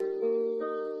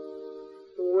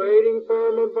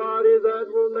from a body that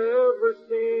will never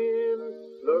sin,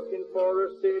 looking for a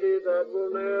city that will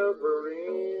never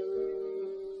end,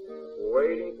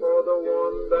 waiting for the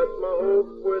one that's my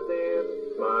hope within,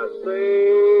 my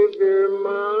Savior,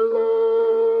 my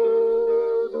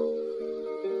Lord,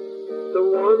 the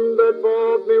one that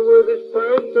bought me with his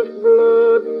precious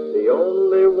blood, the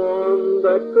only one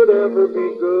that could ever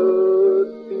be good,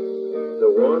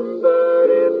 the one that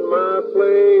in my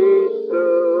place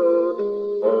stood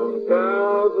on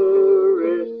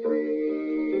Calvary's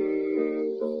tree.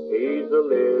 He's the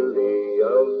lily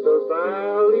of the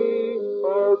valley,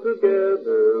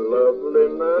 altogether lovely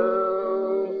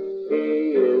now.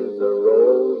 He is the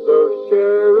rose of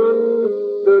Sharon,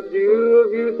 the dew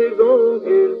of youth is on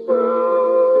his brow.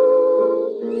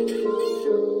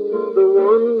 The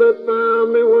one that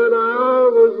found me when I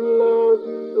was lost,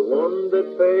 the one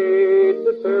that paid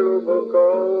the terrible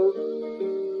cost,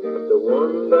 the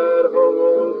one that hung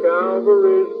on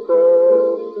Calvary's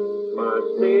cross, my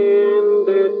sin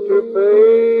debt to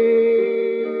pay.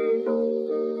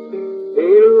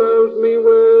 He loves me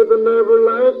with an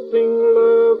everlasting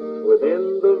love, within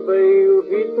the veil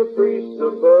he's the priest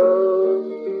above,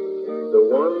 the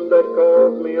one that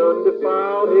calls me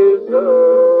undefiled his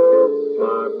dove,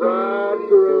 my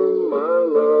bridegroom, my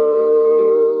love.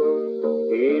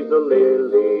 He's the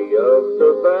lily of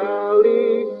the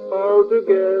valley,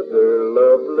 altogether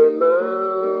lovely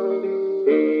now.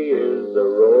 He is the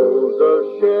rose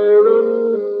of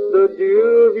Sharon, the dew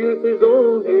of youth is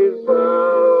on his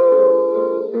brow.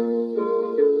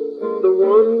 The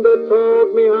one that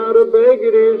taught me how to beg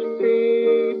at his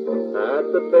feet, at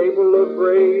the table of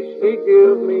grace he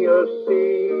gave me a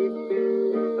seat,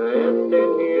 and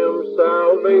in him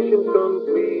salvation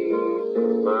complete,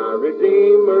 my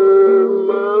Redeemer,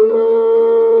 my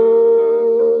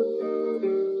Lord.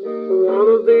 One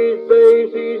of these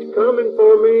days he's coming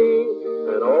for me,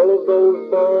 and all of those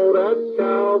bought at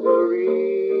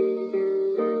Calvary.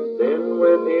 Then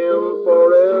with him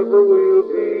forever we'll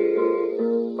be,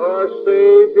 our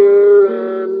Savior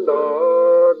and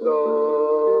our God.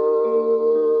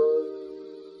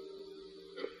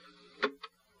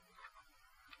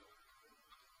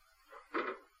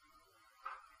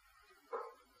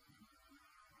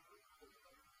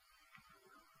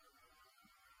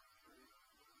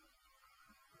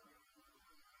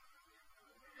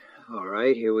 All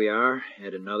right, here we are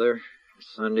at another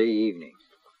Sunday evening.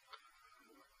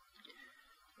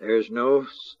 There's no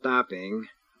stopping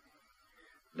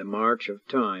the march of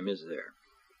time, is there?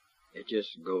 It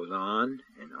just goes on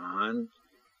and on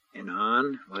and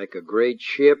on like a great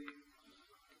ship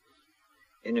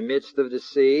in the midst of the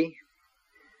sea.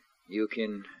 You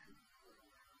can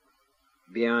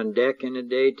be on deck in the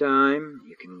daytime.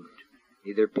 You can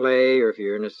either play, or if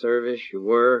you're in a service, you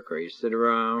work, or you sit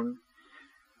around.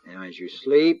 And as you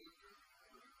sleep,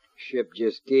 ship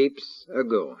just keeps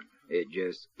a-going. It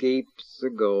just keeps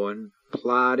a-going,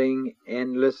 plodding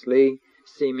endlessly,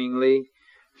 seemingly,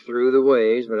 through the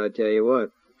waves. But I tell you what,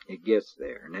 it gets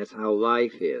there. And that's how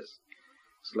life is.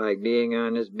 It's like being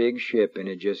on this big ship, and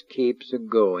it just keeps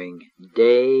a-going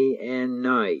day and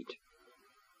night.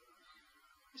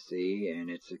 See,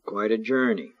 and it's quite a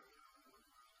journey.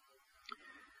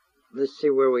 Let's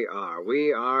see where we are.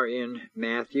 We are in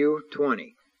Matthew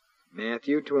 20.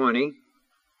 Matthew 20.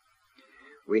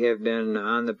 We have been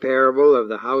on the parable of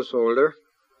the householder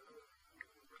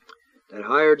that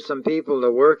hired some people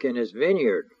to work in his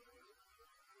vineyard.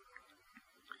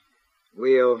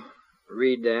 We'll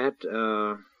read that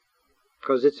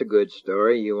because it's a good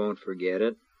story. You won't forget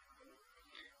it.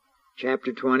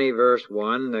 Chapter 20, verse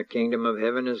 1, the kingdom of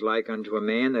heaven is like unto a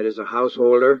man that is a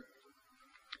householder,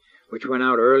 which went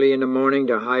out early in the morning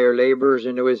to hire laborers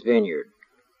into his vineyard.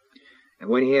 And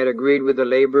when he had agreed with the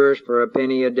laborers for a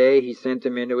penny a day, he sent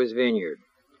them into his vineyard.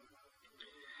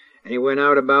 And he went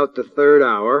out about the third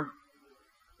hour,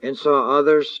 and saw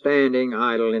others standing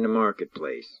idle in the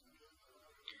marketplace,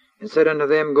 and said unto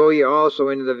them, Go ye also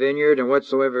into the vineyard, and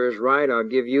whatsoever is right I'll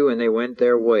give you. And they went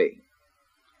their way.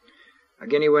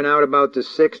 Again he went out about the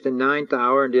 6th and 9th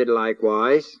hour, and did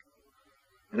likewise.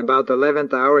 And about the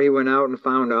 11th hour he went out, and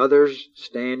found others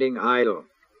standing idle,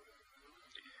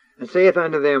 and saith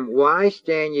unto them, Why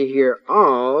stand ye here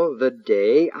all the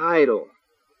day idle?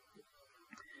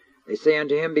 They say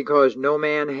unto him, Because no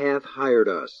man hath hired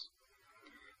us.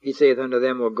 He saith unto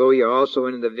them, Well, go ye also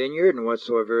into the vineyard, and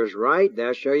whatsoever is right,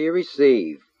 that shall ye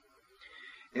receive.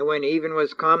 And when even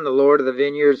was come, the Lord of the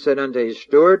vineyard said unto his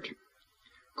steward,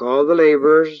 Call the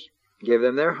laborers, give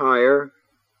them their hire,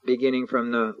 beginning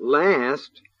from the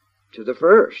last to the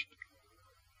first.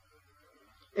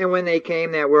 And when they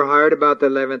came that were hired about the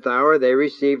 11th hour, they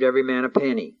received every man a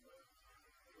penny.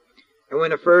 And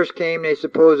when the first came, they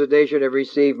supposed that they should have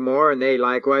received more, and they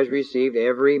likewise received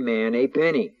every man a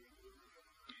penny.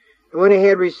 And when they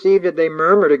had received it, they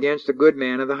murmured against the good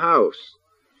man of the house,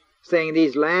 saying,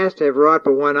 These last have wrought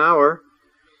but 1 hour,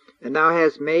 and thou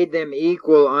hast made them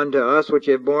equal unto us, which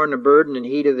have borne the burden and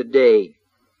heat of the day.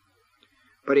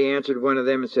 But he answered one of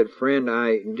them and said, Friend,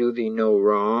 I do thee no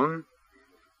wrong.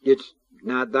 Didst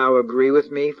not thou agree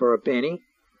with me for a penny?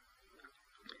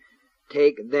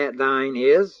 Take that thine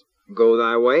is, go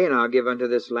thy way, and I'll give unto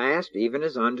this last, even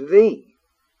as unto thee.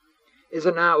 Is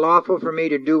it not lawful for me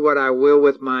to do what I will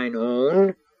with mine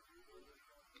own?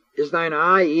 Is thine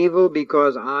eye evil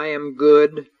because I am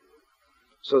good?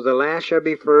 So the last shall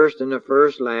be first, and the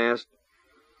first last.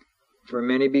 For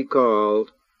many be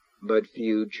called, but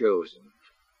few chosen.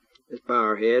 Let's bow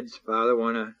our heads. Father, I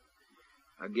want to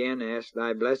again ask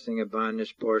thy blessing upon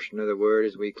this portion of the word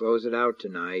as we close it out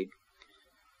tonight,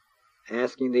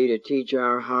 asking thee to teach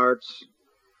our hearts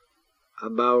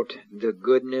about the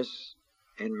goodness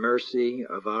and mercy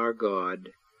of our God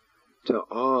to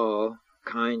all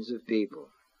kinds of people,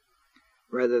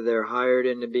 whether they're hired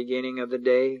in the beginning of the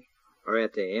day or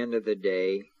at the end of the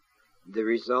day. The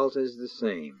result is the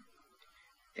same.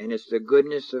 And it's the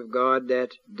goodness of God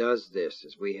that does this,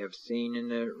 as we have seen in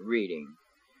the reading.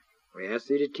 We ask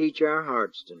thee to teach our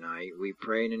hearts tonight. We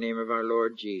pray in the name of our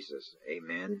Lord Jesus.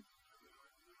 Amen.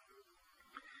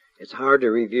 It's hard to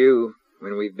review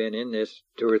when we've been in this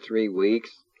 2 or 3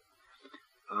 weeks.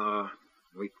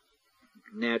 We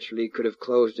naturally could have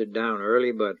closed it down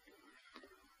early, but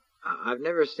I've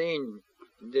never seen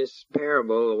this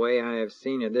parable the way I have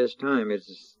seen it this time.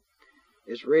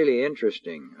 It's really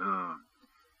interesting.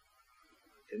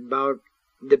 About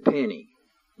the penny,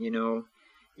 you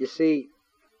see,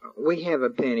 we have a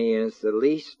penny, and it's the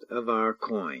least of our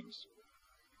coins.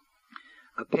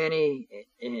 A penny,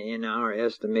 in our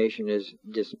estimation, is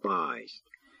despised.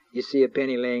 You see a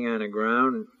penny laying on the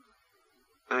ground,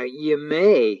 you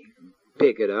may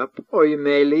pick it up, or you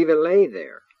may leave it lay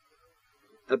there.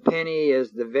 A penny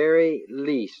is the very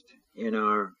least in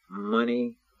our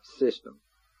money system.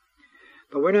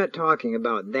 But we're not talking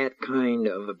about that kind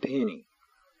of a penny.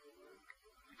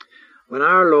 When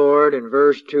our Lord, in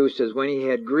verse 2, says, When he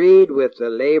had agreed with the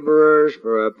laborers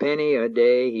for a penny a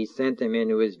day, he sent them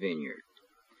into his vineyard.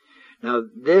 Now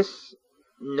this,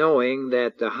 knowing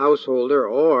that the householder,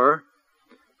 or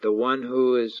the one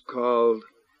who is called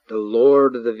the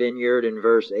Lord of the vineyard in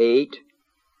verse 8,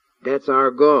 that's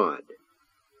our God.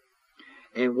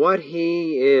 And what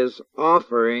he is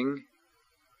offering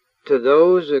to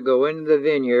those who go into the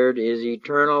vineyard is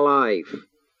eternal life.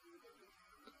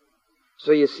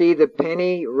 So you see, the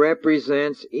penny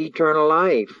represents eternal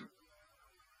life.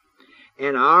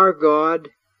 And our God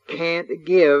can't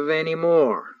give any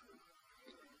more.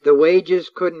 The wages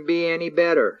couldn't be any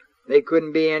better. They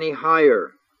couldn't be any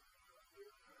higher.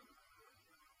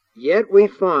 Yet we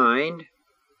find,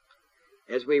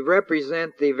 as we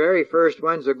represent the very first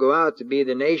ones that go out to be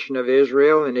the nation of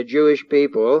Israel and the Jewish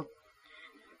people,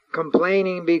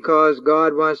 complaining because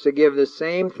God wants to give the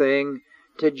same thing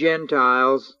to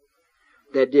Gentiles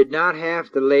that did not have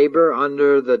to labor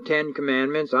under the 10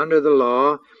 Commandments, under the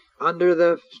law, under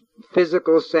the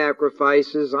physical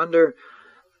sacrifices, under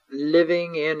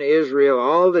living in Israel,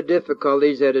 all the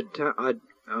difficulties that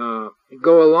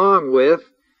go along with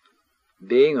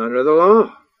being under the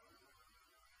law.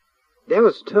 That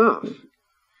was tough.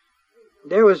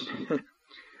 There was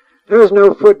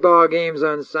no football games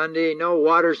on Sunday, no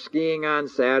water skiing on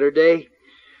Saturday,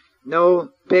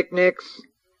 no picnics,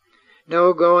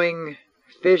 no going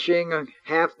fishing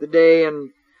half the day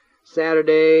on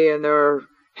Saturday and or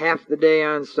half the day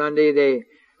on Sunday.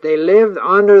 They lived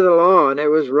under the law, and it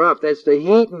was rough. That's the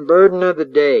heat and burden of the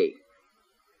day.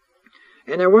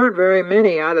 And there weren't very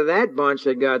many out of that bunch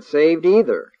that got saved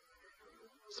either,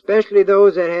 especially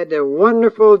those that had the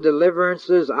wonderful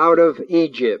deliverances out of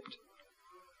Egypt.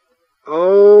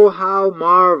 Oh, how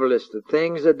marvelous the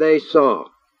things that they saw.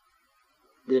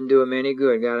 Didn't do them any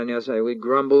good. God on the other side, we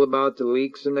grumble about the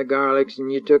leeks and the garlics,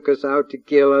 and you took us out to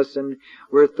kill us, and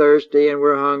we're thirsty and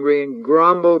we're hungry, and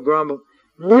grumble,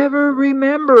 never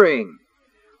remembering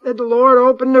that the Lord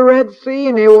opened the Red Sea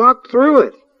and they walked through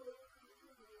it.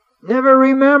 Never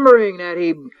remembering that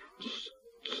he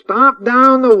stomped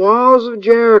down the walls of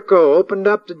Jericho, opened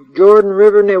up the Jordan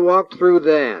River, and they walked through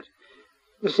that.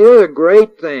 You see, those are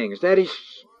great things. That he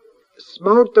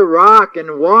smote the rock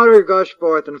and water gushed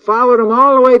forth and followed them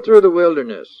all the way through the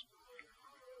wilderness.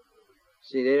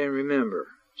 See, they didn't remember.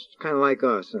 It's kind of like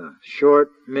us, huh? Short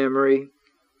memory,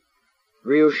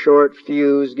 real short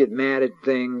fuse, get mad at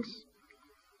things.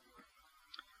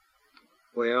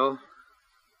 Well,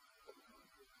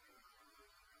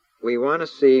 we want to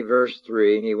see verse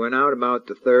 3. He went out about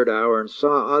the third hour and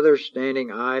saw others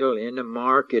standing idle in the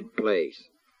marketplace.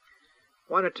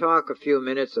 I want to talk a few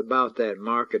minutes about that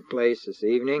marketplace this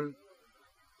evening.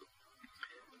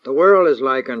 The world is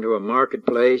like unto a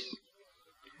marketplace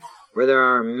where there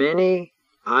are many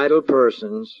idle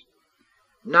persons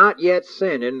not yet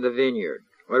sent into the vineyard.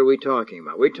 What are we talking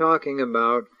about? We're talking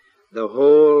about the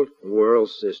whole world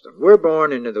system. We're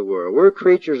born into the world. We're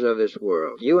creatures of this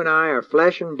world. You and I are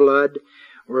flesh and blood.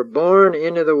 We're born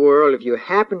into the world. If you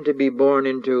happen to be born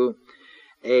into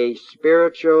a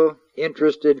spiritual,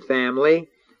 interested family,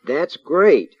 that's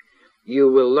great. You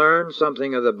will learn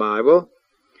something of the Bible.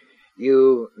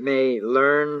 You may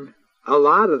learn a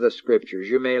lot of the Scriptures.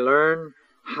 You may learn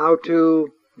how to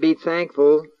be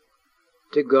thankful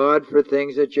to God for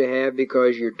things that you have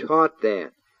because you're taught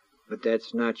that. But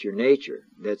that's not your nature.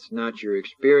 That's not your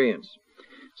experience.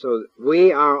 So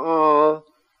we are all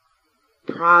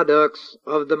products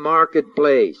of the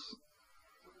marketplace.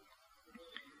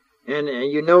 And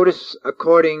you notice,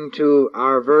 according to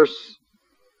our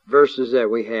verses that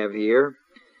we have here,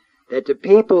 that the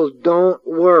people don't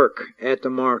work at the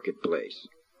marketplace.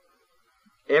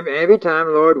 Every time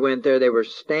the Lord went there, they were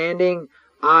standing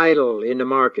idle in the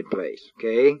marketplace,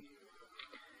 okay?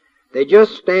 They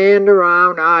just stand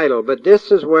around idle, but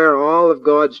this is where all of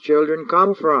God's children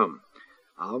come from.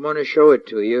 I want to show it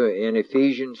to you in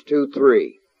Ephesians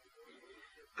 2:3.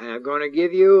 I'm going to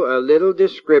give you a little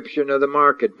description of the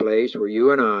marketplace where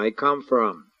you and I come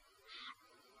from.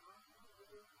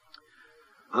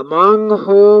 Among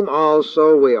whom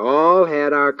also we all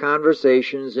had our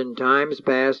conversations in times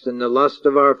past in the lust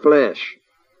of our flesh,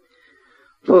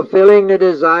 fulfilling the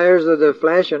desires of the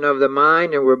flesh and of the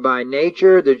mind, and were by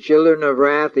nature the children of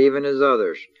wrath, even as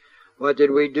others. What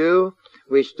did we do?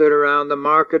 We stood around the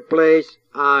marketplace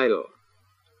idle.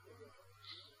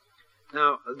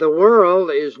 Now, the world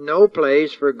is no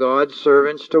place for God's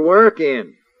servants to work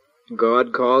in.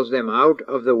 God calls them out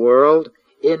of the world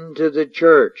into the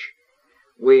church.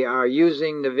 We are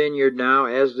using the vineyard now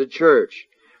as the church.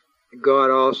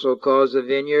 God also calls the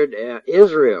vineyard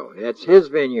Israel. That's His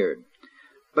vineyard.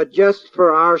 But just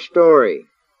for our story,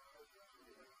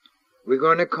 we're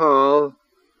going to call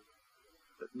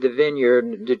the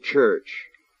vineyard the church.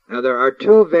 Now, there are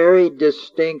two very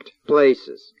distinct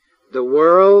places, the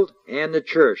world and the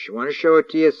church. I want to show it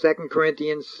to you, 2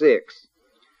 Corinthians 6.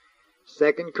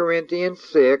 2 Corinthians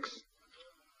 6,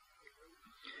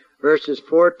 verses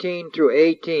 14 through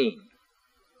 18.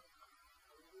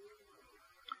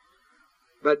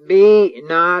 But be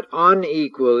not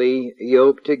unequally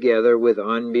yoked together with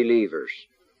unbelievers.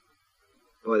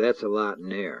 Boy, that's a lot in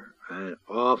there. An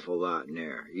awful lot in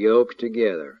there. Yoked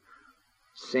together.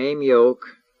 Same yoke.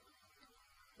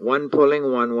 One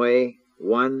pulling one way,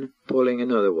 one pulling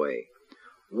another way.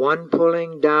 One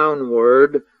pulling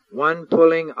downward, one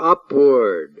pulling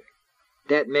upward.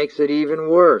 That makes it even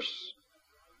worse.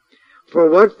 For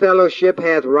what fellowship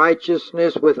hath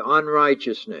righteousness with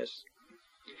unrighteousness?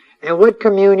 And what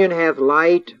communion hath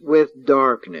light with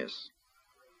darkness?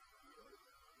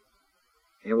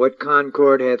 And what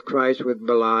concord hath Christ with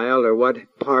Belial, or what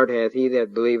part hath he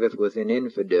that believeth with an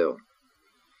infidel?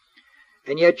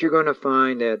 And yet you're going to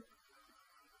find that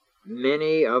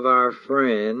many of our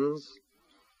friends,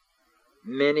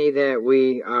 many that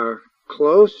we are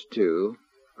close to,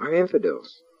 are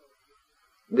infidels.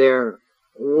 They're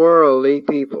worldly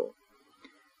people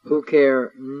who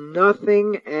care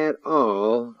nothing at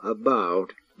all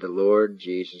about the Lord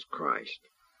Jesus Christ.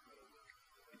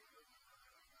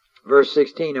 Verse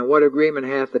 16, and what agreement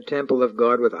hath the temple of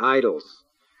God with idols?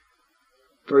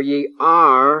 For ye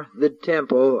are the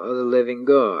temple of the living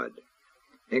God.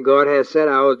 And God hath said,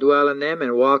 I will dwell in them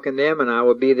and walk in them, and I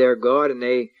will be their God, and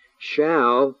they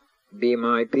shall be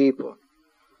my people.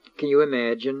 Can you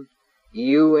imagine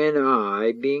you and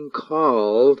I being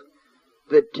called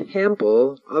the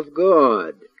temple of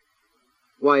God?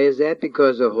 Why is that?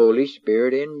 Because the Holy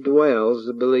Spirit indwells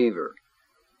the believer.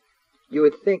 You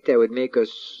would think that would make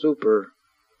us super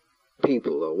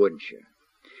people, though, wouldn't you?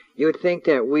 You would think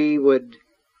that we would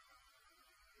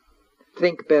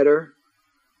think better,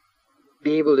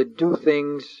 be able to do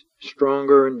things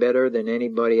stronger and better than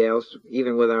anybody else,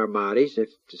 even with our bodies, if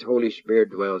the Holy Spirit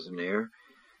dwells in there.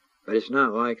 But it's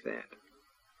not like that.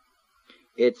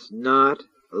 It's not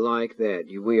like that.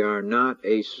 We are not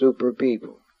a super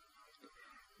people.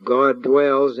 God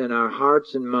dwells in our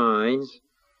hearts and minds,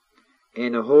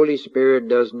 and the Holy Spirit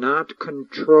does not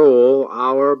control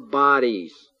our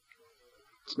bodies.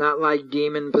 It's not like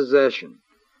demon possession.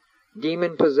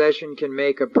 Demon possession can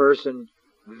make a person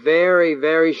very,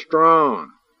 very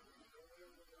strong.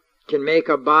 can make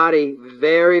a body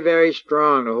very, very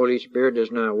strong. The Holy Spirit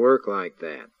does not work like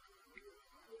that.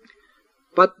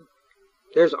 But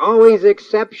there's always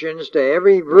exceptions to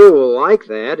every rule like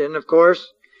that, and of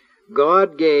course,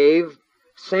 God gave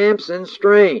Samson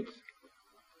strength.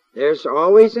 There's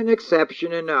always an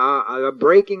exception and a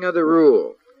breaking of the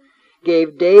rule.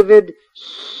 Gave David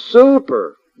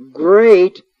super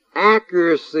great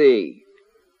accuracy.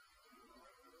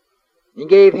 He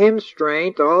gave him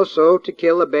strength also to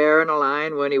kill a bear and a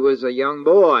lion when he was a young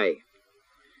boy.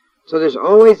 So there's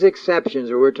always exceptions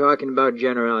when we're talking about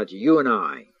generality, you and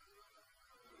I.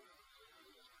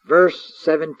 Verse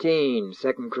 17,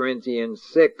 2 Corinthians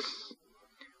 6.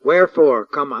 Wherefore,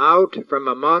 come out from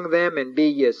among them, and be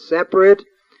ye separate,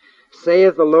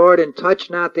 saith the Lord, and touch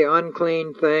not the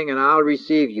unclean thing, and I'll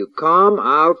receive you. Come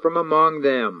out from among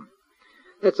them.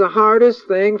 That's the hardest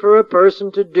thing for a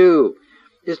person to do,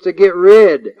 is to get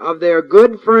rid of their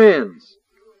good friends.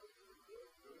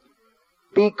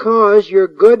 Because your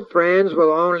good friends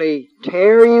will only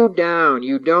tear you down.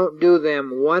 You don't do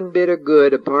them one bit of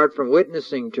good apart from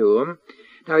witnessing to them.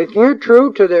 Now, if you're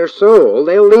true to their soul,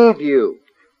 they'll leave you.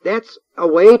 That's a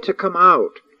way to come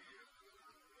out.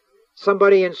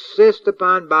 Somebody insists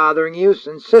upon bothering you,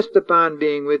 insists upon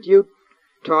being with you.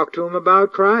 Talk to them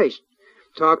about Christ.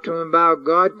 Talk to them about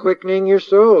God quickening your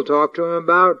soul. Talk to them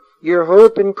about your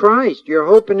hope in Christ, your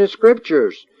hope in the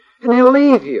Scriptures. And they'll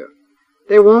leave you.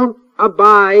 They won't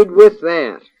abide with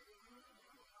that.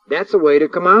 That's a way to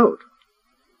come out.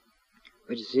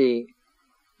 But you see,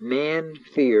 man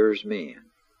fears man.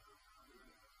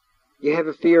 You have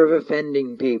a fear of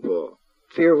offending people,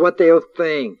 fear of what they'll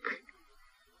think,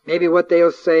 maybe what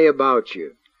they'll say about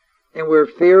you. And we're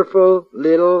fearful,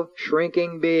 little,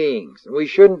 shrinking beings. And we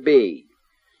shouldn't be.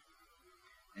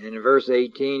 And in verse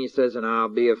 18 he says, and I'll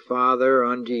be a father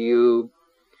unto you.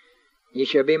 Ye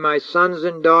shall be my sons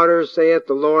and daughters, saith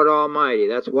the Lord Almighty.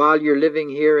 That's while you're living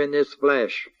here in this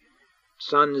flesh.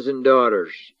 Sons and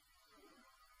daughters.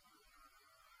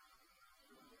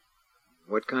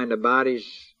 What kind of bodies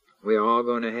we all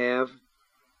going to have?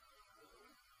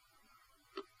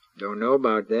 Don't know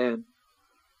about that. It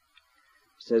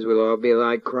says we'll all be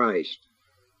like Christ.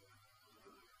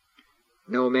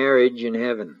 No marriage in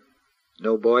heaven.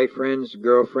 No boyfriends,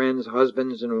 girlfriends,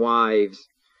 husbands, and wives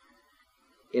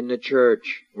in the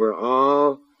church. We're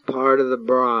all part of the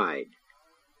bride.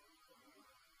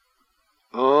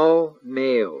 All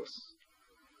males.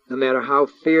 No matter how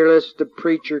fearless the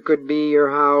preacher could be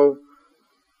or how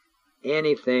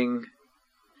anything,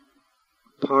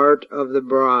 part of the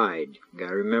bride. You got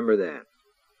to remember that.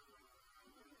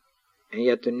 And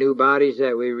yet the new bodies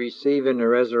that we receive in the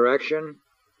resurrection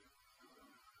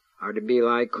are to be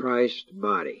like Christ's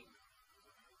body.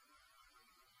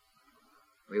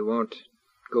 We won't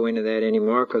go into that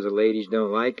anymore because the ladies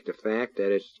don't like the fact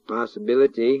that it's a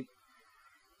possibility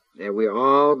that we're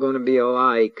all going to be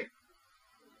alike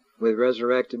with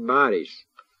resurrected bodies.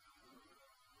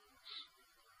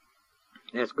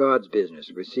 That's God's business.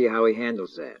 We'll see how He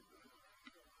handles that.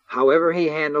 However He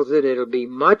handles it, it'll be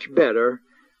much better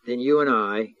than you and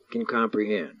I can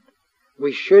comprehend.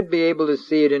 We should be able to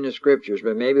see it in the Scriptures,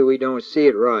 but maybe we don't see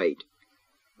it right.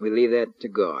 We leave that to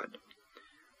God.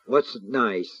 What's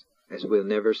nice is we'll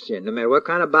never sin. No matter what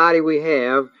kind of body we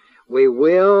have, we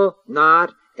will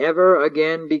not ever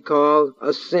again be called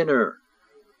a sinner.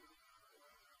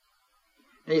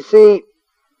 And you see,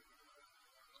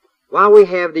 while we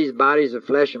have these bodies of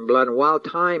flesh and blood, and while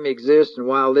time exists, and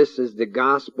while this is the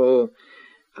gospel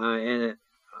era,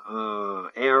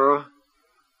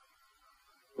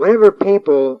 whatever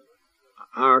people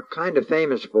are kind of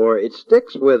famous for, it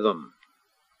sticks with them.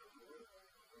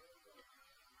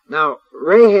 Now,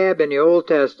 Rahab in the Old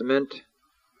Testament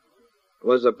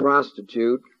was a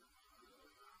prostitute.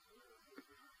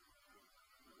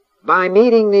 By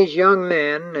meeting these young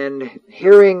men and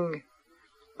hearing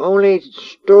only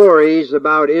stories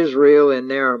about Israel and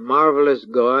their marvelous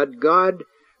God, God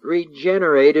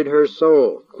regenerated her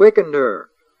soul, quickened her,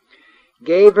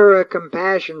 gave her a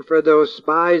compassion for those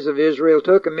spies of Israel,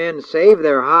 took them in, saved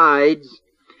their hides,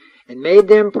 and made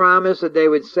them promise that they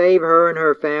would save her and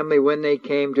her family when they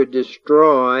came to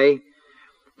destroy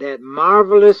that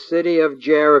marvelous city of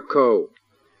Jericho.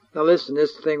 Now listen,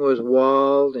 this thing was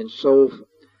walled and so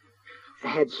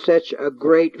had such a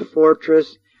great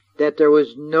fortress that there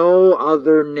was no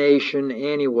other nation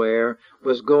anywhere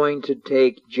was going to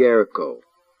take Jericho.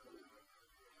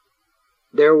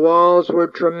 Their walls were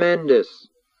tremendous.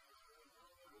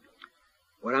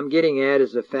 What I'm getting at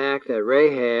is the fact that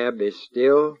Rahab is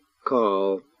still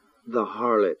called the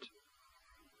harlot.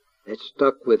 It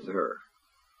stuck with her.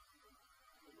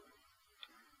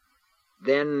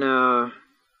 Then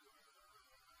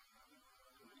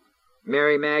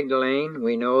Mary Magdalene,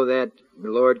 we know that the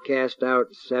Lord cast out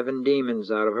 7 demons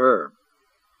out of her.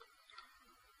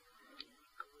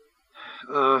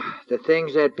 The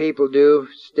things that people do,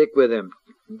 stick with them.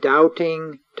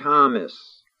 Doubting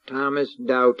Thomas. Thomas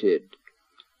doubted.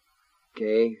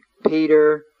 Okay.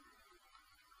 Peter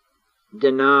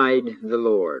denied the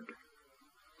Lord.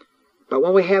 But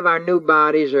when we have our new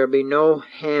bodies, there will be no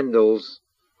handles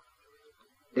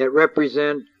that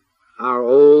represent our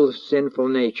old sinful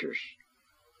natures.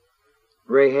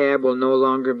 Rahab will no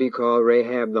longer be called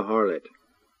Rahab the harlot.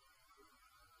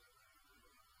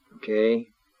 Okay?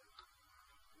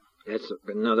 That's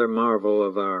another marvel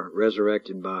of our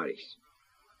resurrected bodies.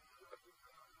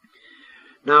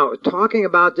 Now, talking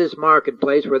about this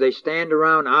marketplace where they stand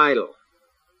around idle.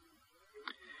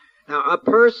 Now, a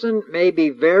person may be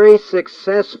very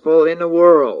successful in the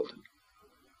world,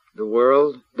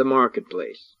 the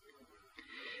marketplace.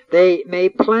 They may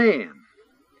plan,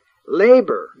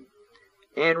 labor,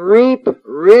 and reap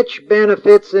rich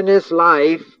benefits in this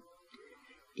life,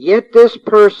 yet this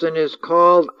person is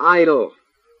called idle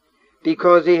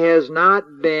because he has not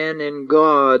been in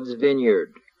God's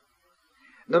vineyard.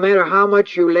 No matter how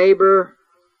much you labor,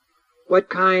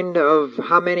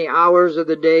 how many hours of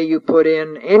the day you put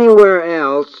in anywhere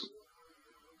else,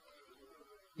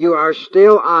 you are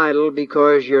still idle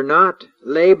because you're not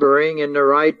laboring in the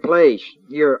right place.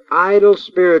 You're idle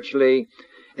spiritually,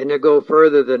 and to go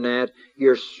further than that,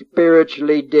 you're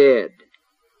spiritually dead.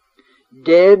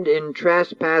 Dead in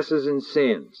trespasses and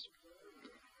sins.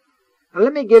 Now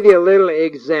let me give you a little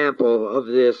example of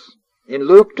this in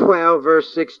Luke 12,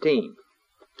 verse 16.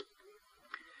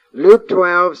 Luke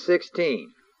 12:16.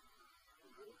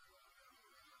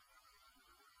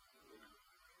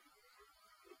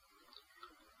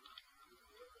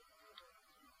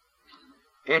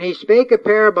 And he spake a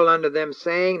parable unto them,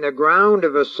 saying, The ground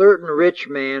of a certain rich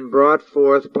man brought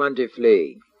forth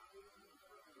plentifully.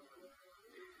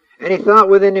 And he thought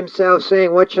within himself,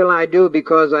 saying, What shall I do,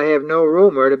 because I have no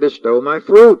room where to bestow my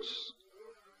fruits?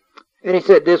 And he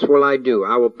said, This will I do.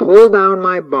 I will pull down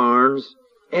my barns,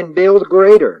 and build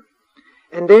greater.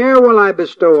 And there will I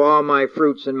bestow all my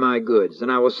fruits and my goods.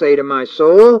 And I will say to my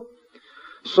soul,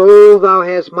 Soul, thou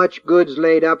hast much goods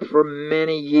laid up for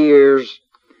many years.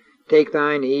 Take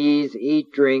thine ease,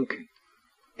 eat, drink,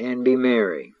 and be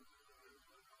merry.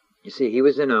 You see, he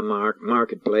was in a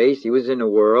marketplace. He was in the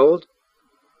world.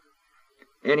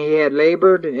 And he had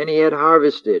labored, and he had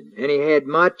harvested, and he had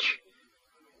much.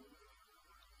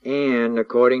 And,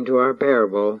 according to our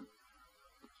parable,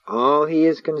 all he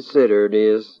is considered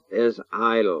is as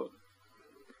idle.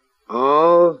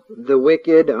 All the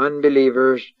wicked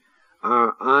unbelievers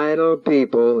are idle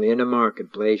people in a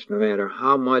marketplace, no matter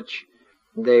how much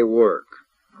they work,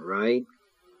 right?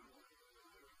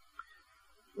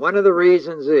 One of the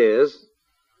reasons is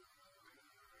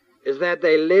that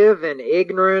they live in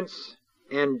ignorance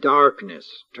and darkness.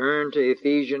 Turn to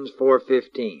Ephesians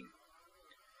 4:15.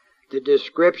 The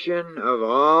description of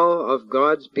all of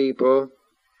God's people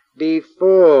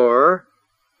before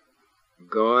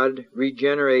God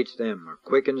regenerates them or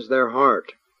quickens their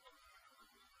heart.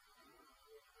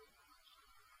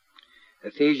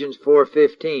 Ephesians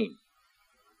 4:15.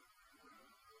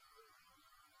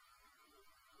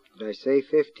 Did I say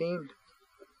 15?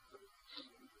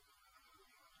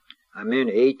 I meant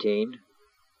 18.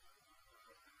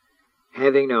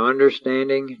 Having the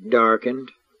understanding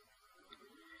darkened,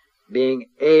 being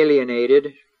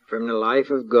alienated from the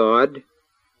life of God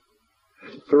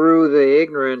through the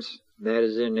ignorance that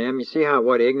is in them. You see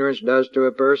what ignorance does to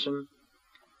a person?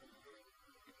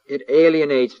 It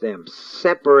alienates them,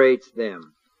 separates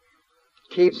them,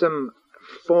 keeps them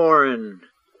foreign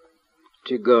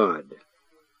to God.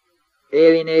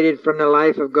 Alienated from the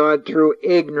life of God through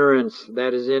ignorance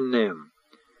that is in them,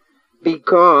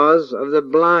 because of the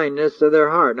blindness of their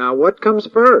heart. Now, what comes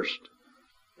first?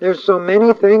 There's so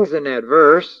many things in that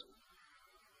verse.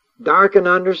 Darkened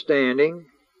understanding,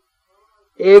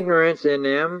 ignorance in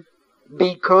them,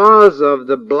 because of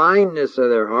the blindness of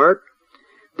their heart.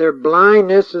 Their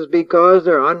blindness is because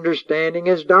their understanding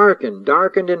is darkened.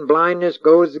 Darkened and blindness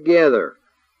goes together.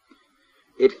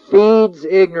 It feeds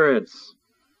ignorance.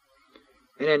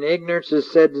 And then ignorance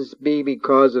is said to be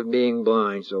because of being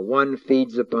blind. So one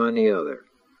feeds upon the other.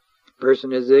 A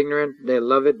person is ignorant, they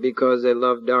love it because they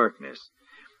love darkness.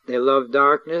 They love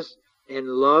darkness and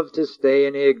love to stay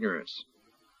in ignorance.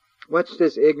 What's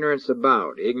this ignorance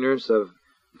about? Ignorance of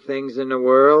things in the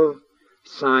world?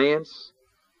 Science?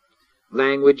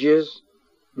 Languages?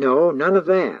 No, none of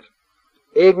that.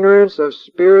 Ignorance of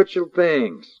spiritual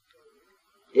things.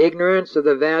 ignorance of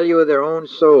the value of their own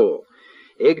soul,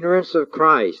 ignorance of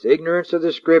Christ, ignorance of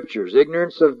the Scriptures,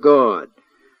 ignorance of God.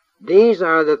 These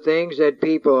are the things that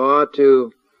people ought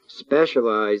to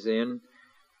specialize in,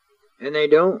 and they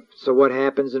don't. So what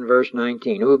happens in verse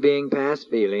 19? Who being past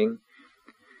feeling,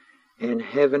 and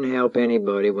heaven help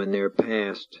anybody when they're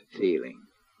past feeling.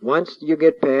 Once you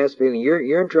get past feeling,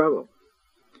 you're in trouble.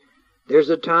 There's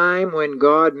a time when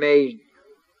God may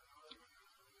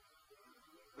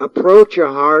approach a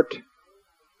heart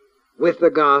with the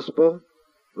gospel,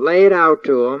 lay it out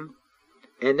to them,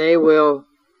 and they will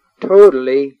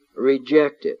totally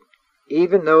reject it,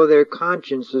 even though their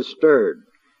conscience is stirred.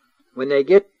 When they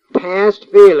get past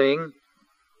feeling,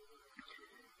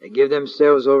 they give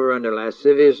themselves over unto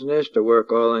lasciviousness, to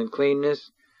work all uncleanness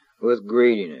with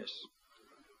greediness.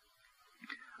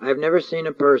 I've never seen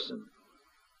a person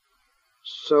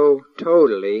so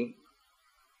totally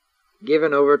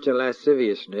given over to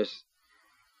lasciviousness,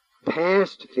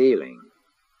 past feeling,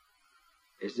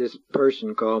 is this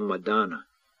person called Madonna,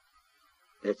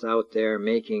 that's out there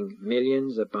making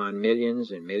millions upon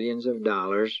millions and millions of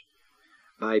dollars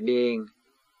by being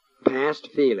past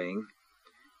feeling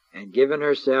and given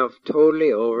herself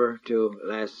totally over to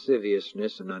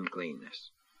lasciviousness and uncleanness.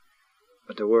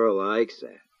 But the world likes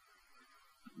that.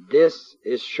 This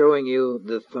is showing you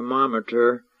the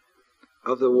thermometer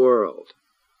of the world.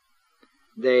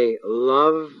 They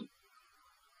love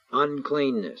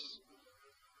uncleanness.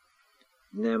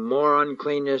 And the more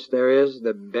uncleanness there is,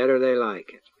 the better they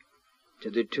like it. To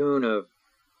the tune of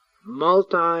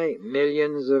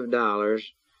multi-millions of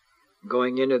dollars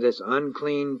going into this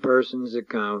unclean person's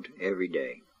account every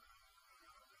day.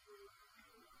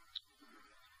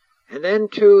 And then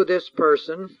to this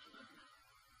person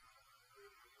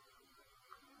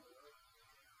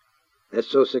that's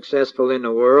so successful in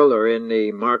the world or in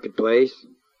the marketplace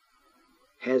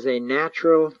has a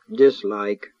natural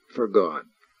dislike for God.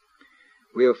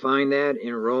 We'll find that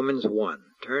in Romans 1.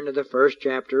 Turn to the first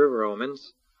chapter of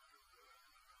Romans,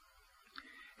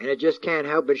 and it just can't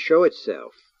help but show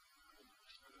itself.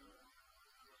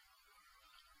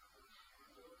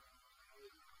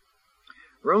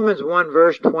 Romans 1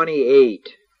 verse 28.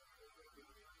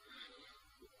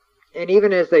 And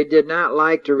even as they did not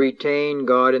like to retain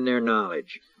God in their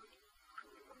knowledge.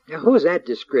 Now who is that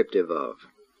descriptive of?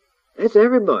 That's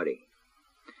everybody.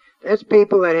 That's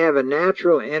people that have a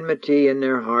natural enmity in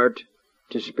their heart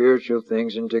to spiritual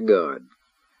things and to God.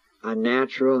 A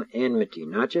natural enmity,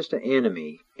 not just an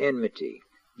enemy, enmity.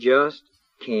 Just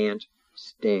can't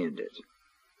stand it.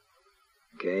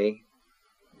 Okay?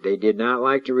 They did not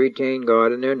like to retain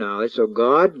God in their knowledge, so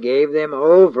God gave them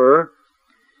over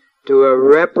to a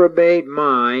reprobate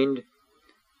mind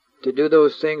to do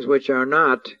those things which are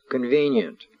not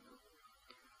convenient.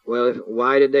 Well,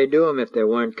 why did they do them if they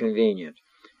weren't convenient?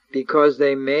 Because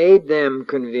they made them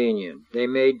convenient. They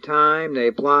made time,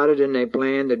 they plotted and they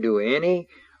planned to do any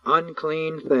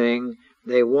unclean thing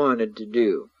they wanted to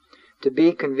do. To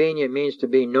be convenient means to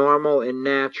be normal and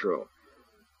natural.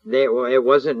 It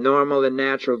wasn't normal and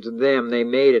natural to them. They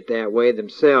made it that way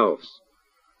themselves.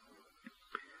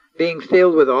 Being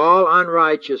filled with all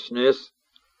unrighteousness,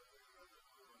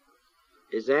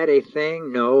 is that a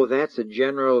thing? No, that's a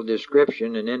general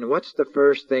description. And then what's the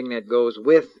first thing that goes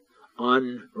with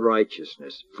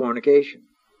unrighteousness? Fornication.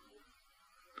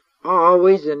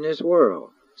 Always in this world.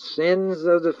 Sins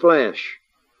of the flesh.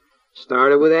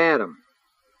 Started with Adam.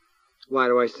 Why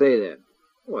do I say that?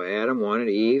 Well, Adam wanted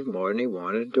Eve more than he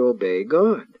wanted to obey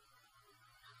God.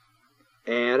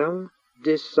 Adam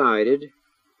decided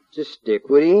to stick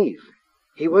with Eve.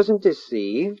 He wasn't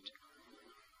deceived.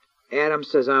 Adam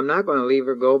says, I'm not going to leave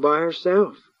her go by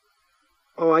herself.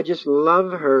 Oh, I just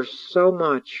love her so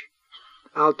much.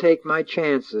 I'll take my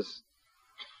chances.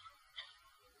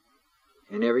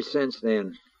 And ever since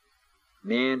then,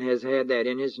 man has had that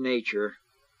in his nature,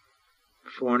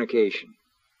 fornication,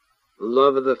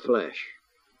 love of the flesh.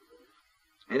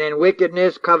 And then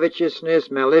wickedness, covetousness,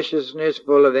 maliciousness,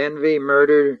 full of envy,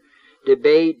 murder,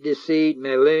 debate, deceit,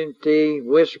 malignity,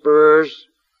 whisperers,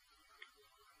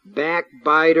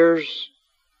 backbiters,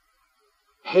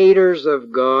 haters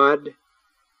of God.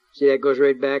 See, that goes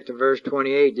right back to verse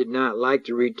 28. Did not like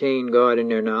to retain God in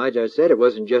their knowledge. I said it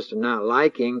wasn't just a not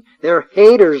liking. They're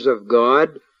haters of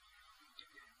God.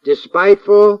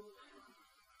 Despiteful.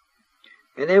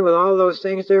 And then with all those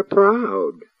things, they're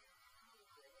proud.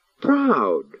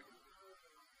 Proud.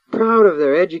 Proud of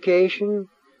their education.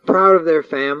 Proud of their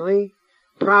family.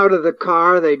 Proud of the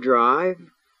car they drive.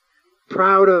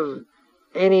 Proud of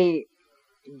any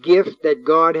gift that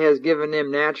God has given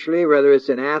them naturally, whether it's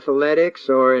in athletics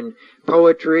or in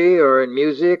poetry or in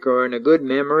music or in a good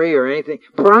memory or anything.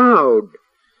 Proud.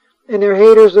 And they're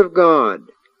haters of God.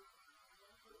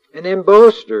 And then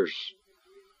boasters.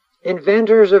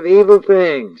 Inventors of evil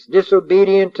things.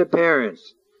 Disobedient to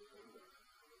parents.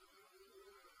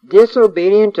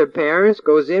 Disobedient to parents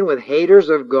goes in with haters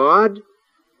of God.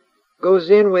 Goes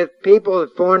in with people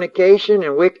of fornication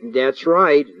and wicked. That's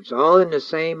right. It's all in the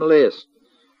same list.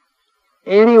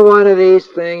 Any one of these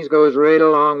things goes right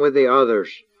along with the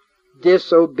others.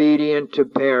 Disobedient to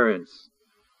parents.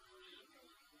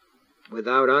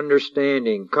 Without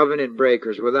understanding, covenant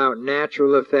breakers, without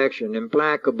natural affection,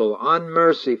 implacable,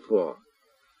 unmerciful.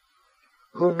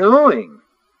 Who knowing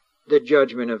the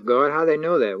judgment of God, how they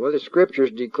know that? Well, the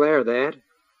Scriptures declare that.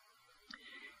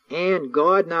 And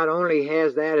God not only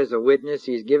has that as a witness,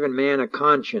 He's given man a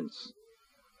conscience.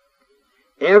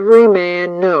 Every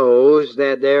man knows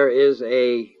that there is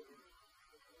a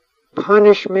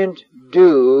punishment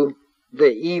due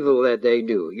the evil that they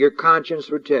do. Your conscience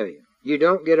will tell you. You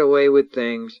don't get away with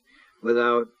things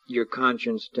without your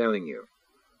conscience telling you.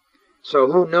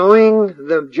 So who knowing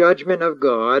the judgment of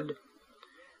God,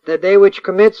 that they which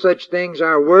commit such things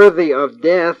are worthy of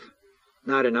death,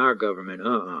 not in our government,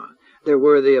 they're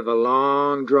worthy of a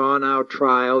long drawn-out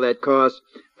trial that costs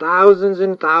thousands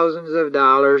and thousands of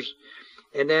dollars,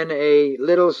 and then a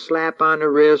little slap on the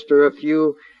wrist or a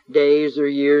few days or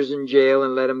years in jail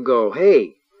and let them go.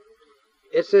 Hey,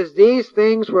 it says these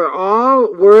things were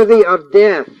all worthy of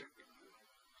death,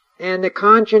 and the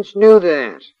conscience knew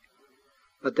that.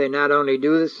 But they not only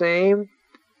do the same,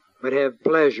 but have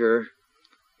pleasure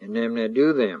in them that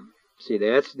do them. See,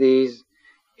 that's these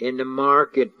in the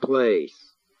marketplace.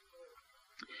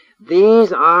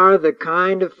 These are the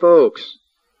kind of folks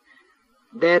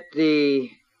that the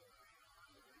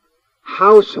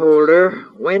householder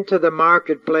went to the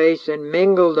marketplace and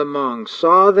mingled among,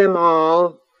 saw them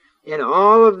all in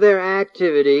all of their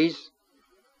activities,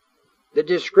 the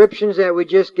descriptions that we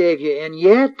just gave you, and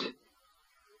yet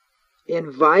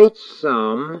invites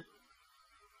some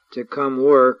to come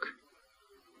work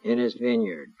in his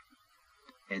vineyard.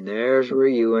 And there's where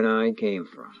you and I came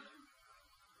from.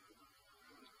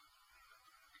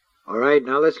 All right,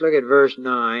 now let's look at verse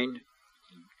 9,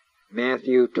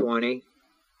 Matthew 20.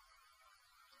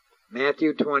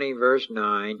 Matthew 20, verse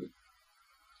 9.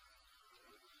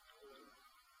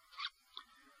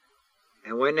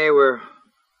 And when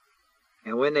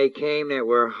they came that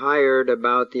were hired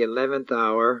about the 11th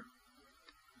hour,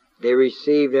 they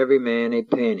received every man a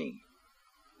penny.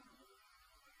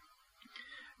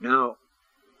 Now,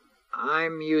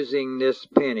 I'm using this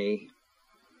penny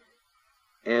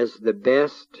as the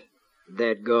best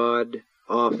that God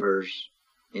offers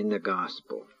in the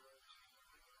gospel.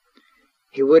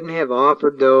 He wouldn't have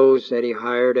offered those that he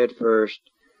hired at first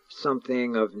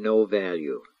something of no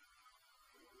value.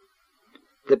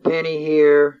 The penny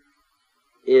here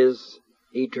is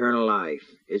eternal life,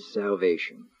 is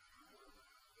salvation.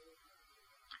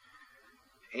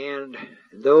 And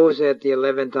those at the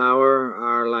 11th hour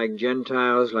are like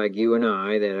Gentiles, like you and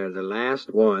I, that are the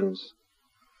last ones.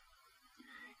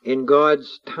 In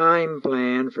God's time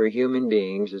plan for human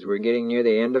beings, as we're getting near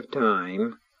the end of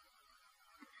time,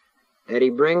 that He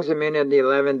brings them in at the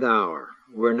 11th hour.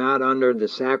 We're not under the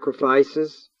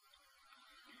sacrifices.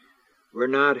 We're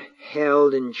not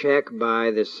held in check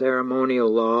by the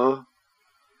ceremonial law,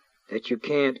 that you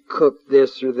can't cook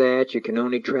this or that. You can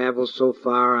only travel so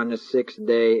far on the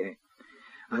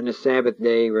Sabbath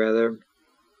day, rather.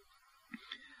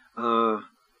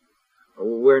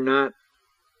 We're not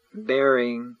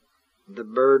bearing the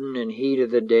burden and heat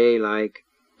of the day like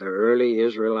the early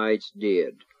Israelites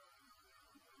did.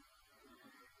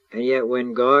 And yet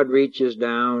when God reaches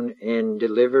down and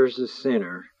delivers the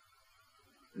sinner,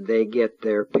 they get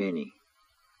their penny.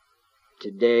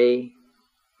 Today,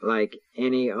 like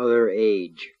any other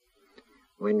age,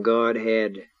 when God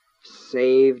had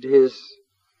saved His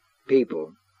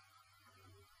people,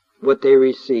 what they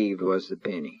received was the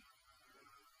penny.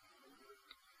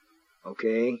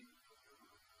 Okay?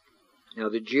 Now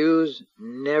the Jews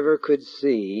never could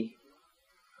see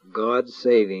God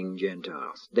saving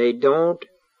Gentiles. They don't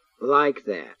like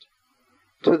that.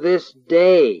 To this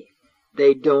day,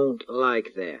 they don't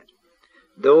like that.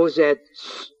 Those that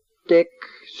stick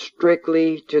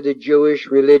strictly to the Jewish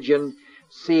religion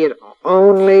see it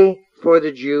only for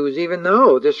the Jews, even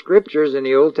though the Scriptures in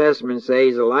the Old Testament say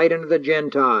He's a light unto the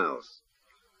Gentiles.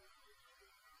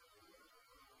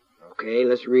 Okay,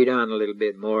 let's read on a little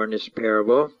bit more in this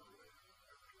parable.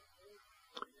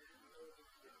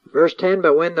 Verse 10,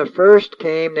 but when the first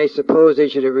came, they supposed they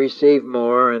should have received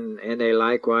more, and they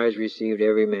likewise received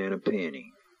every man a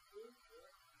penny.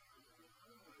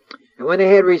 And when they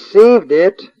had received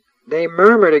it, they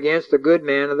murmured against the good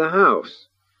man of the house.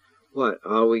 What,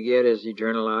 all we get is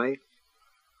eternal life?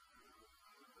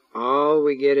 All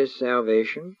we get is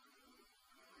salvation?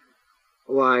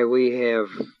 Why, we have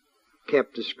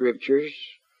kept the Scriptures.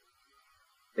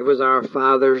 It was our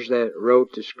fathers that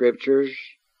wrote the Scriptures.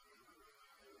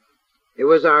 It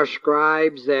was our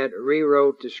scribes that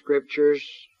rewrote the Scriptures,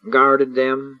 guarded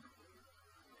them.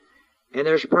 And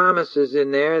there's promises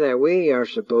in there that we are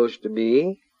supposed to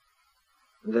be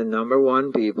the number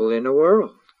one people in the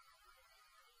world.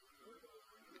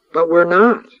 But we're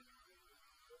not.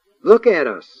 Look at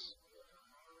us.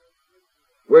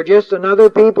 We're just another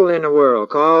people in the world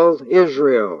called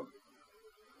Israel.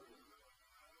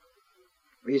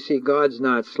 You see, God's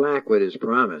not slack with His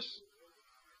promise.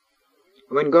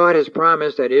 When God has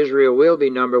promised that Israel will be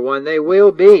number one, they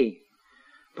will be.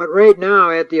 But right now,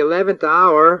 at the 11th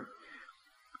hour,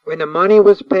 when the money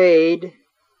was paid,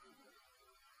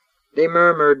 they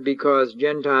murmured because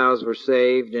Gentiles were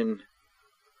saved, and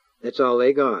that's all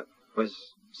they got, was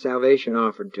salvation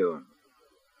offered to them.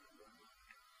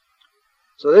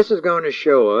 So this is going to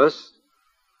show us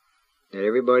that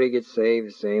everybody gets saved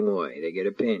the same way. They get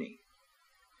a penny.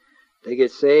 They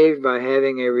get saved by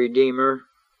having a Redeemer.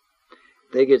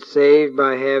 They get saved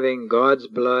by having God's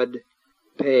blood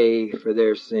pay for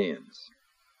their sins.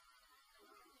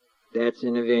 That's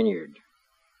in a vineyard.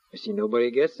 You see, nobody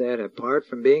gets that apart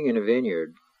from being in a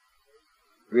vineyard.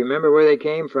 Remember where they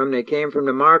came from. They came from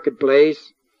the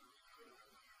marketplace.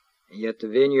 And yet the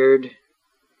vineyard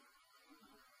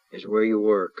is where you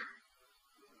work.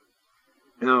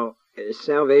 Now, is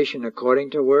salvation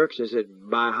according to works? Is it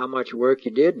by how much work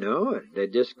you did? No,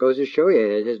 that just goes to show you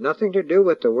it has nothing to do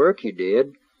with the work you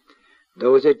did.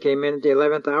 Those that came in at the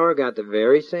 11th hour got the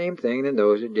very same thing than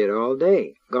those that did all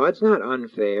day. God's not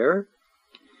unfair.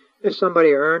 If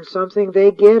somebody earns something,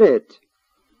 they get it.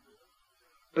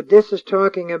 But this is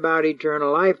talking about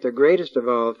eternal life, the greatest of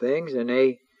all things, and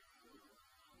they,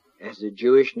 as the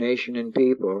Jewish nation and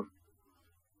people,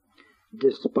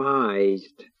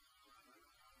 despised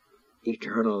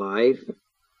eternal life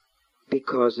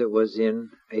because it was in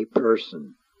a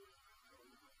person,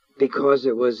 because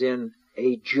it was in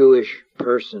a Jewish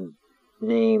person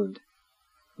named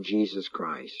Jesus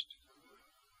Christ.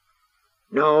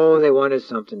 No, they wanted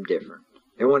something different.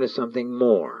 They wanted something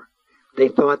more. They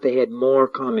thought they had more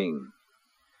coming.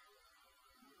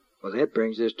 Well, that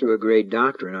brings us to a great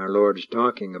doctrine our Lord is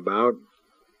talking about.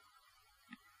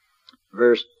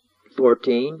 Verse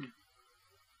 14.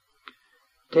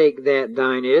 Take that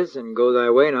thine is, and go thy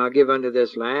way, and I'll give unto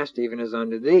this last, even as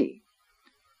unto thee.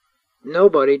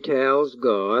 Nobody tells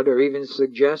God, or even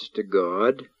suggests to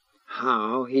God,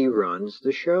 how He runs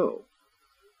the show.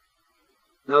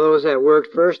 Now those that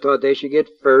worked first thought they should get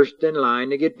first in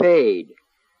line to get paid.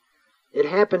 It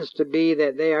happens to be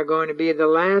that they are going to be the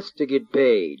last to get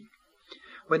paid.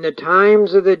 When the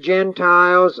times of the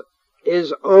Gentiles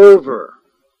is over,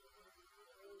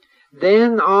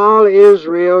 then all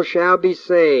Israel shall be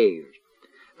saved.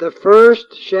 The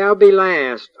first shall be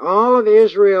last. All of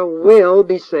Israel will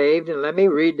be saved. And let me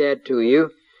read that to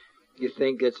you. You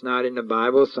think it's not in the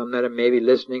Bible, some that are maybe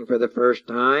listening for the first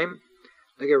time.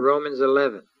 Look at Romans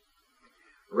 11.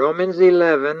 Romans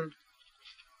 11,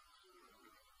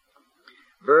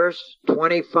 verse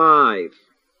 25.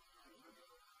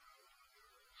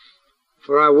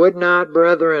 For I would not,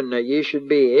 brethren, that ye should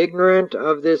be ignorant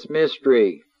of this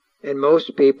mystery. And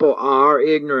most people are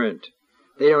ignorant.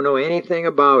 They don't know anything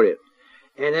about it.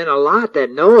 And then a lot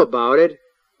that know about it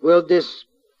will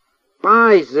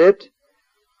despise it,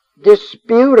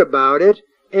 dispute about it,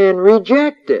 and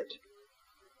reject it.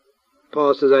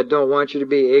 Paul says, I don't want you to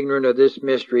be ignorant of this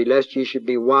mystery, lest ye should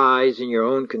be wise in your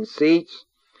own conceits.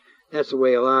 That's the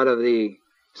way a lot of the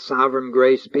sovereign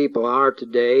grace people are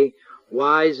today,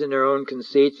 wise in their own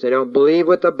conceits. They don't believe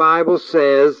what the Bible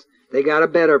says. They got a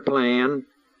better plan.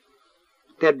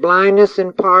 That blindness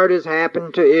in part has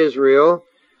happened to Israel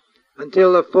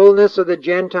until the fullness of the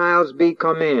Gentiles be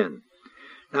come in.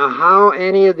 Now, how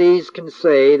any of these can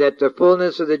say that the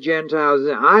fullness of the Gentiles,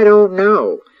 I don't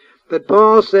know. But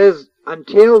Paul says,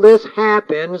 until this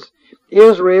happens,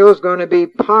 Israel is going to be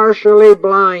partially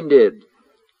blinded.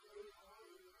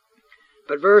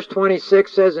 But verse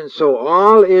 26 says, and so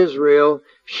all Israel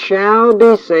shall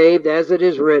be saved, as it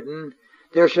is written,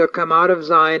 there shall come out of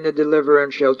Zion the deliverer,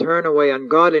 and shall turn away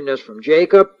ungodliness from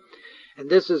Jacob. And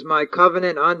this is my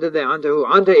covenant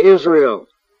unto Israel,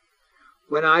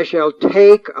 when I shall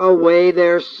take away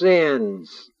their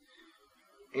sins.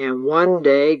 And one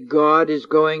day God is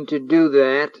going to do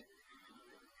that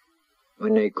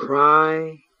when they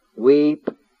cry, weep,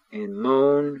 and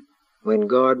moan, when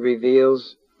God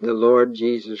reveals the Lord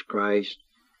Jesus Christ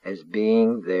as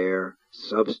being their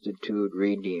substitute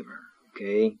Redeemer.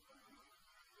 Okay?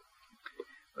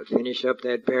 We'll finish up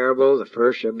that parable. The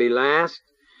first shall be last,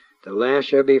 the last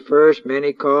shall be first.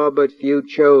 Many called, but few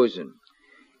chosen.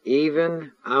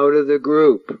 Even out of the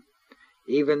group,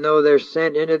 even though they're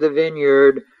sent into the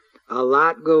vineyard, a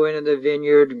lot go into the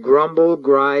vineyard, grumble,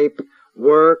 gripe,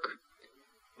 work,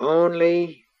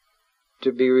 only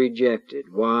to be rejected.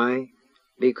 Why?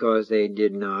 Because they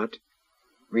did not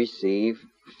receive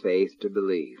faith to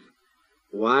believe.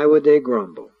 Why would they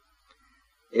grumble?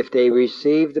 If they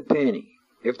received the penny,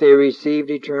 if they received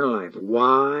eternal life,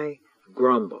 why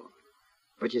grumble?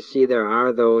 But you see, there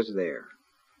are those there.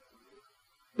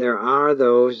 There are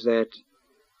those that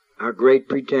are great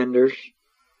pretenders.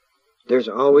 There's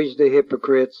always the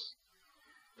hypocrites.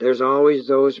 There's always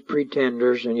those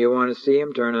pretenders, and you want to see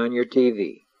them, turn on your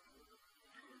TV.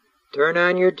 Turn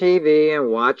on your TV and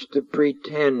watch the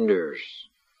pretenders.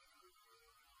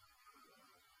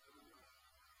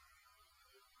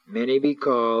 Many be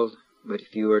called, but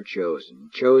few are chosen.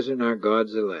 Chosen are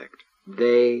God's elect.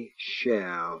 They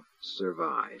shall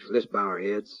survive. Let's bow our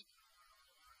heads.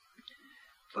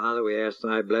 Father, we ask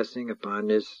thy blessing upon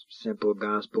this simple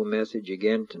gospel message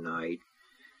again tonight.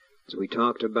 As we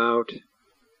talked about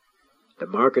the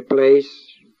marketplace,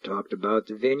 talked about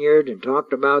the vineyard, and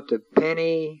talked about the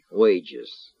penny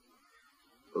wages.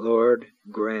 Lord,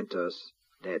 grant us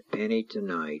that penny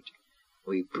tonight.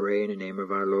 We pray in the name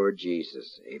of our Lord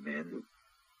Jesus. Amen.